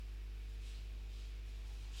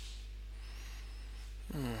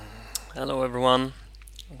Hello, everyone.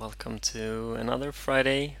 Welcome to another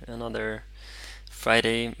Friday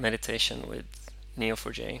meditation with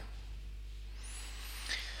Neo4j.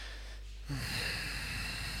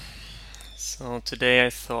 So, today I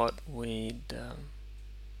thought we'd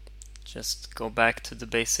just go back to the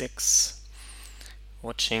basics,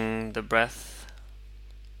 watching the breath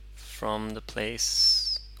from the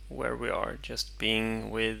place where we are, just being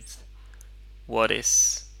with what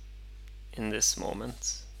is in this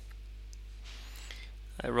moment.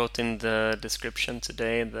 I wrote in the description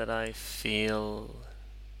today that I feel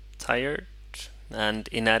tired and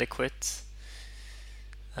inadequate.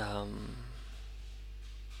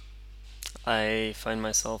 I find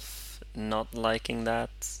myself not liking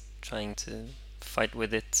that, trying to fight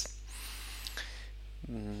with it,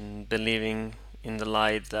 believing in the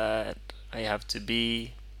lie that I have to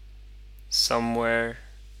be somewhere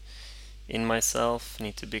in myself,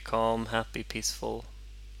 need to be calm, happy, peaceful,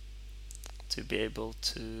 to be able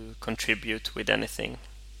to contribute with anything,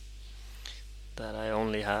 that I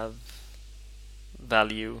only have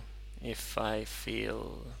value if I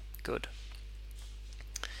feel good.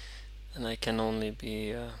 And I can only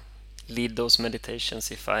lead those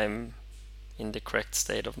meditations if I'm in the correct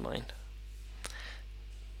state of mind,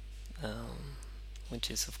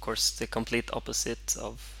 which is of course the complete opposite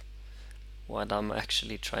of what I'm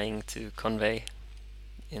actually trying to convey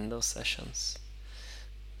in those sessions.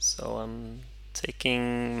 So I'm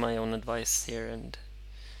taking my own advice here and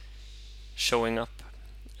showing up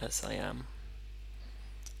as I am.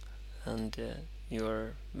 And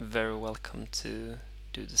you're very welcome to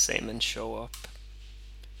do the same and show up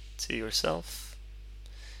to yourself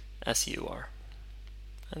as you are,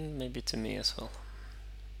 and maybe to me as well.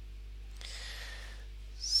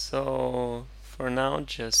 So for now,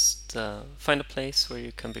 just find a place where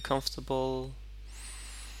you can be comfortable,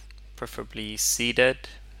 preferably seated,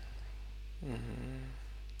 in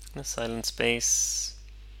a silent space.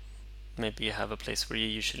 Maybe you have a place where you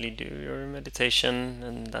usually do your meditation,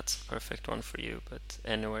 and that's a perfect one for you, but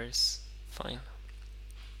anywhere is fine.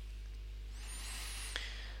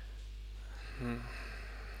 And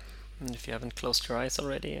if you haven't closed your eyes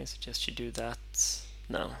already, I suggest you do that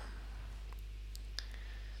now.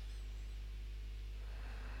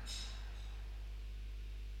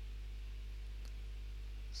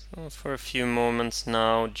 So for a few moments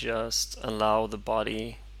now, just allow the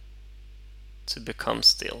body to become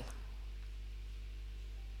still.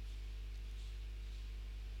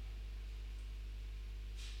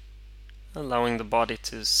 Allowing the body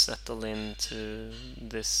to settle into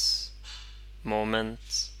this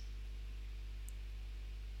moment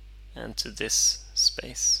and to this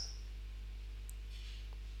space.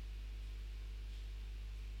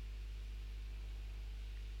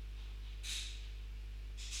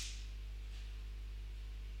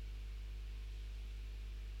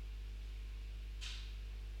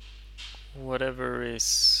 Whatever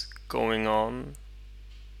is going on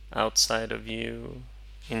outside of you,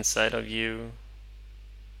 inside of you,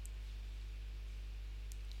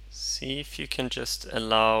 see if you can just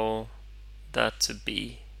allow that to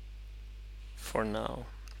be for now.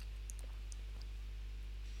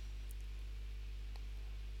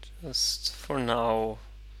 Just for now,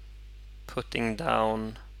 putting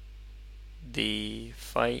down the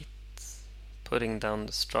fight, putting down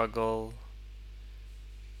the struggle,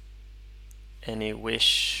 any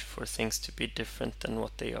wish for things to be different than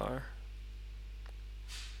what they are.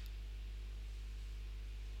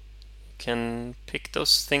 You can pick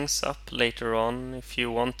those things up later on if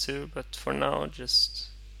you want to, but for now just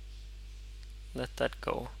let that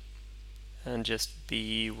go and just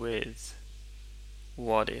be with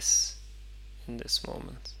what is in this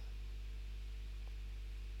moment.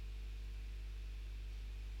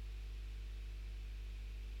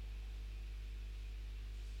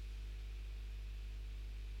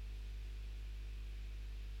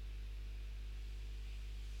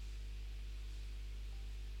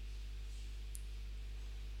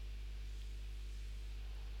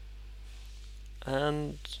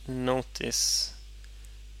 And notice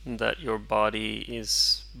that your body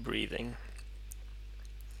is breathing.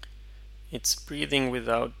 It's breathing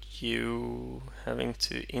without you having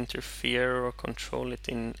to interfere or control it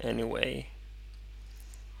in any way.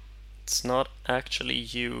 It's not actually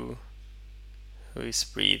you who is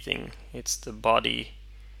breathing, it's the body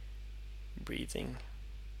breathing.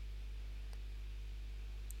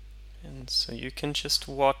 And so you can just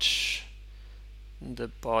watch the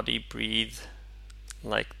body breathe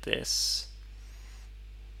like this,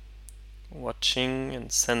 watching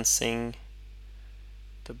and sensing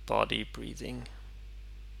the body breathing.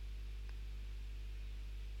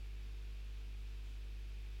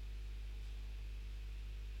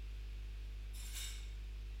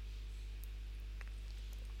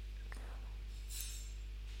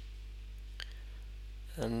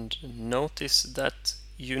 and notice that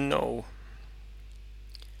you know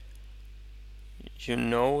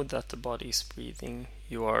that the body is breathing.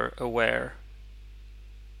 You are aware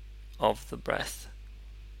of the breath.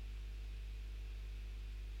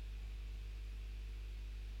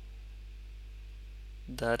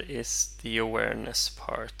 That is the awareness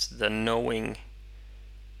part, the knowing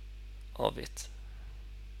of it.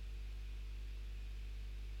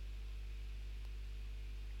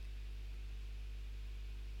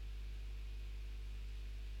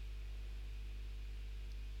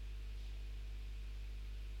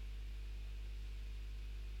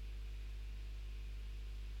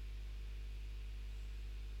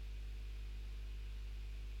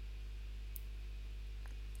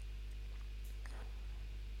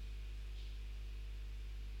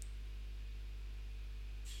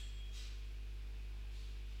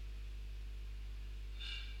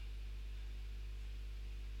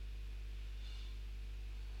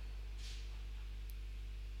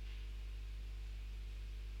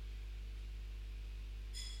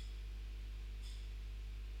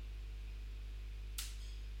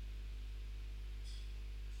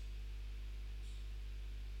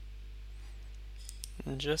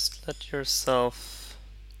 And just let yourself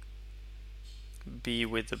be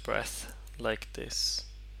with the breath like this,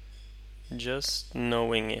 just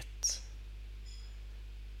knowing it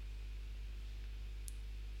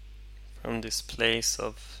from this place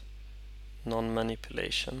of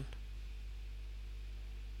non-manipulation.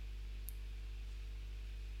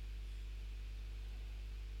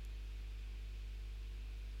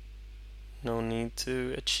 No need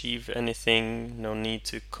to achieve anything, no need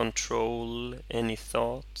to control any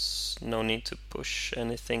thoughts, no need to push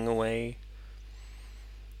anything away,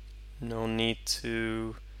 no need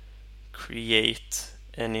to create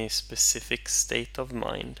any specific state of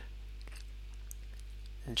mind.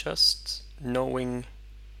 Just knowing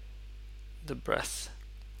the breath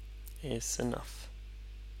is enough.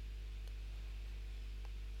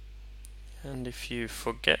 And if you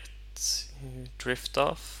forget, you drift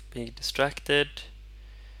off, be distracted,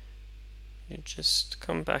 you just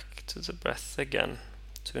come back to the breath again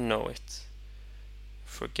to know it.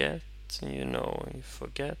 Forget, and you know, you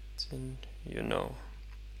forget, and you know.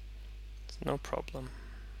 It's no problem.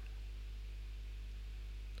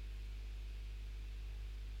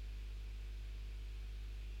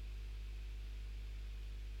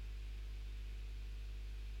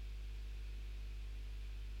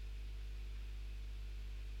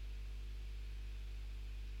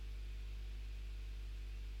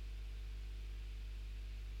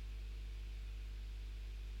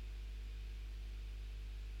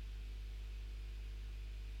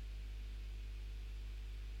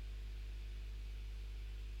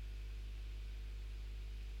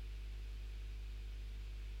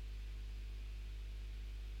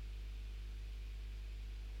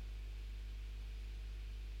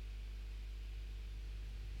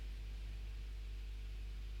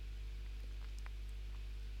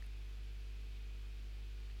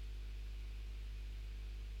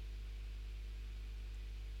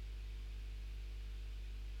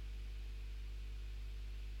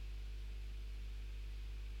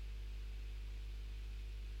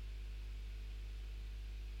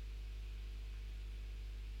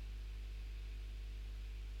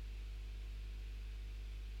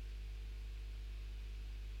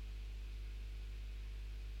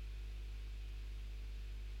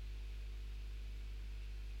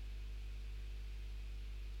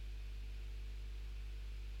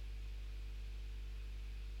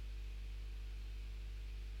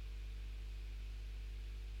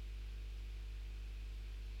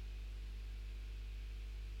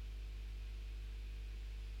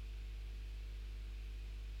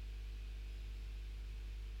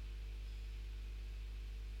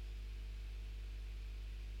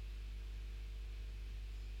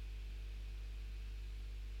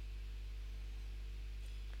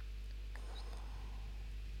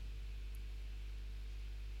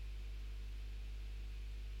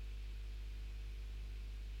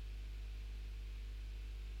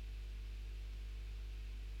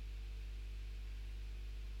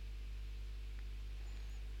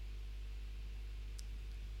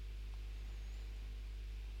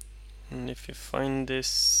 And if you find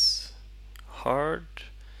this hard,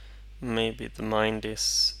 maybe the mind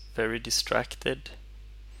is very distracted,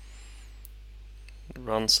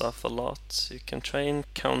 runs off a lot, you can try and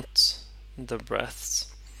count the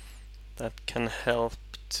breaths. That can help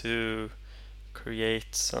to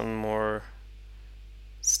create some more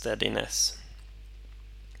steadiness.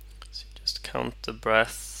 So you just count the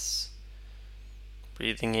breaths,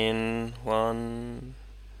 breathing in 1,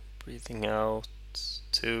 breathing out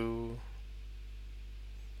 2,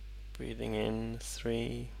 breathing in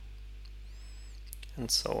 3,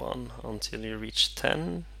 and so on until you reach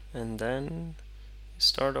 10, and then you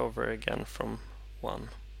start over again from 1.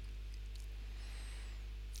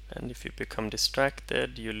 And if you become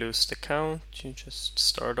distracted, you lose the count, you just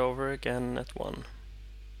start over again at 1. You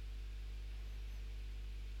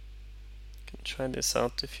can try this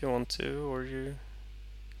out if you want to, or you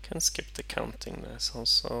can skip the counting. That's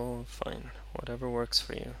also fine, whatever works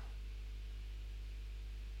for you.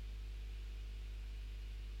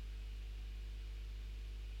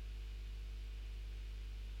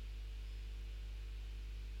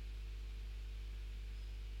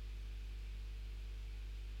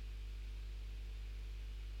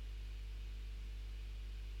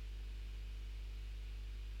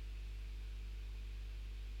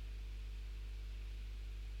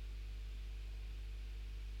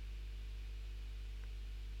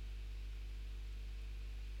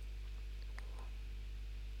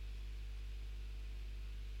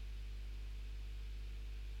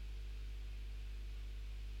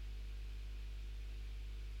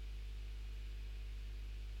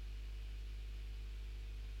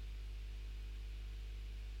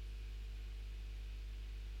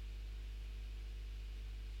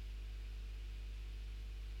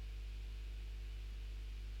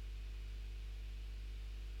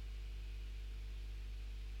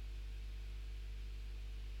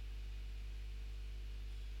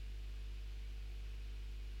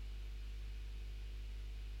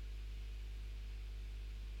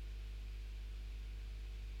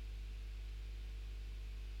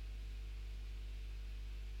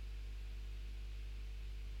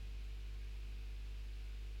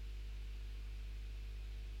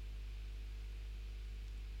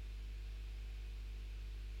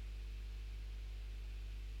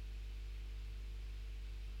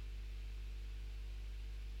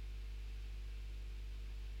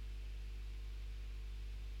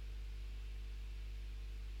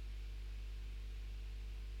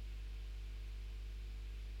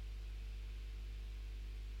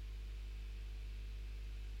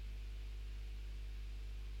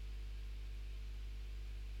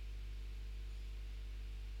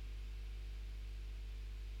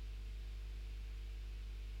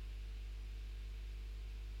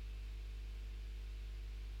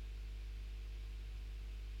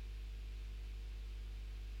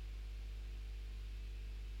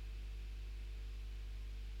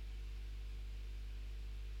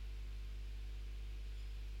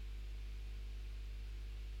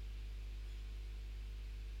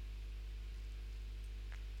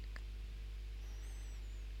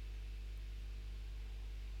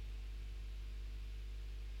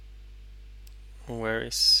 Where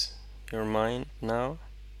is your mind now?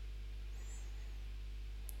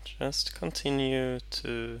 Just continue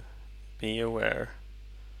to be aware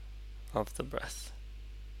of the breath.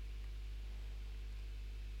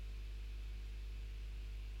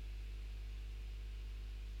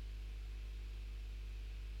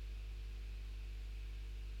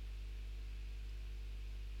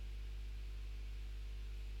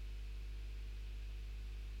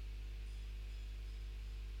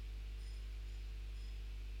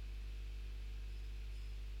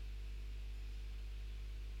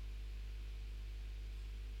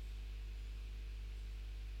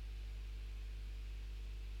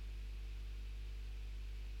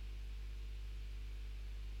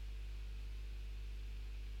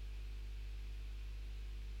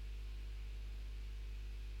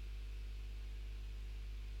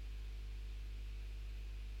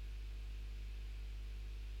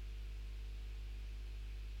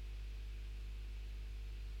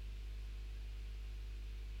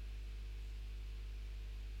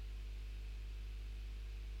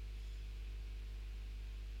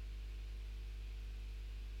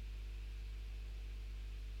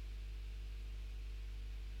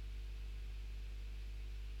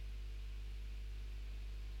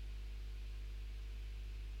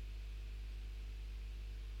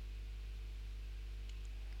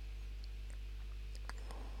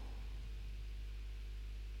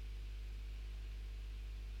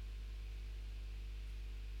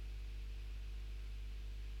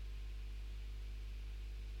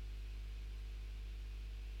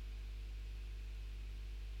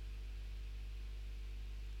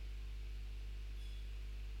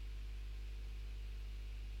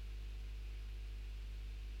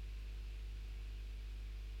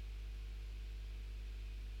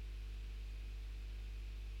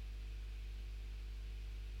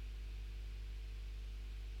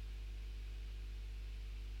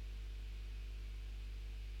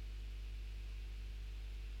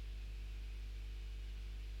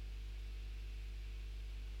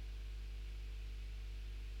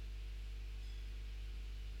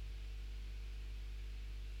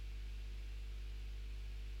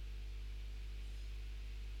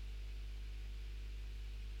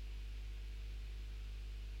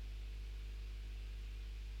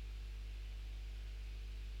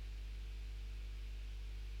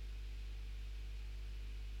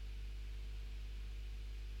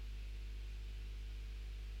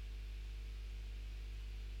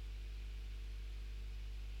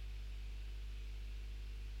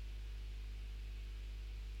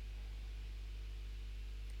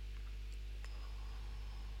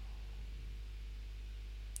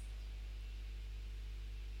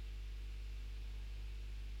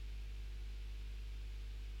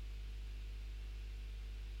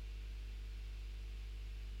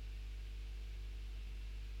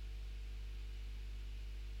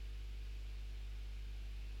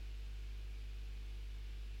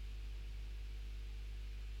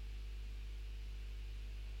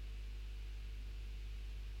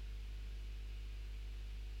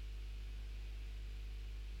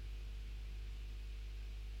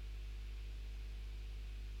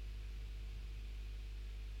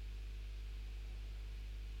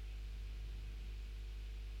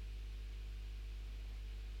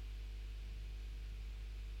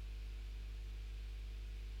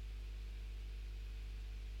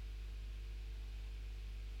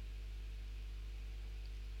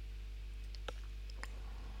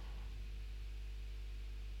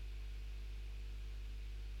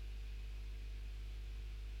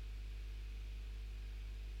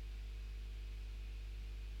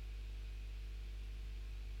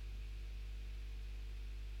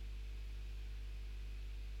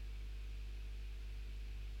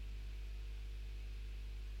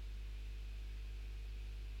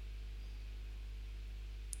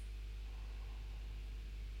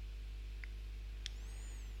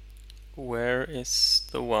 where is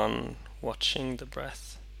the one watching the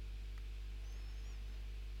breath?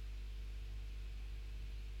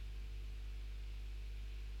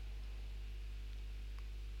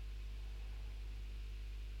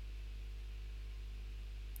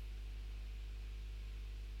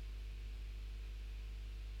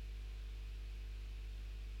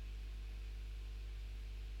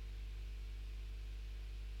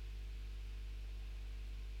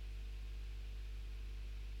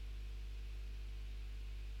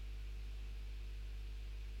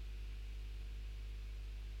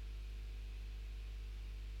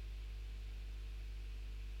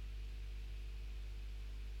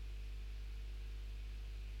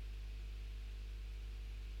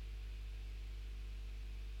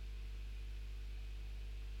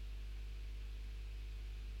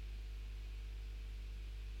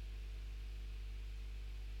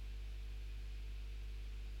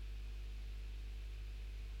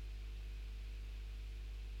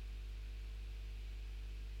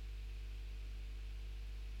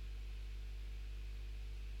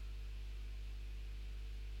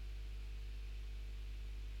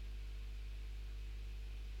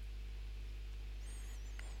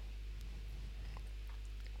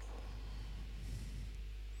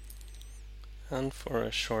 And for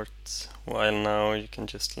a short while now, you can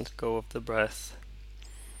just let go of the breath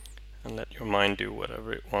and let your mind do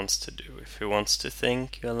whatever it wants to do. If it wants to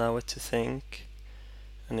think, you allow it to think.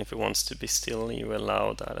 And if it wants to be still, you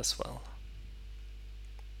allow that as well.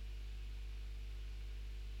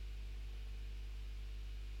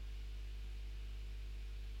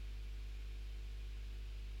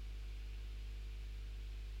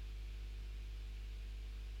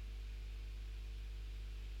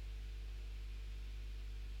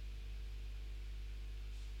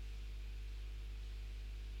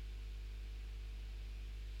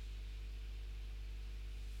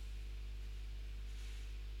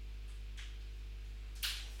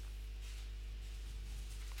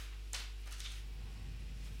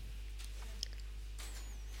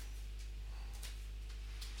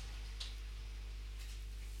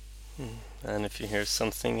 And if you hear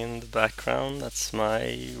something in the background, that's my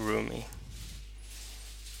roomie.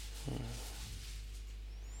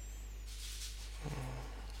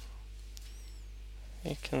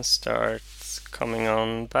 You can start coming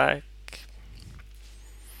on back.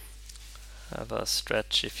 Have a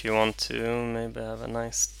stretch if you want to. Maybe have a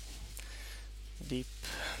nice deep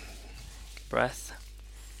breath.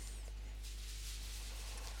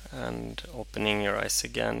 And opening your eyes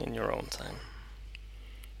again in your own time.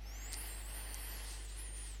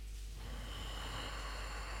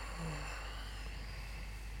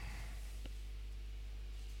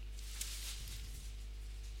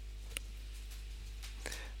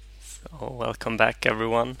 So, welcome back,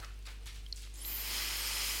 everyone.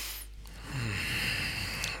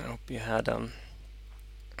 I hope you had a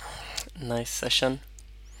nice session.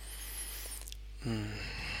 And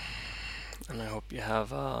I hope you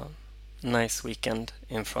have a nice weekend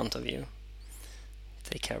in front of you.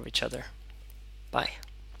 Take care of each other. Bye.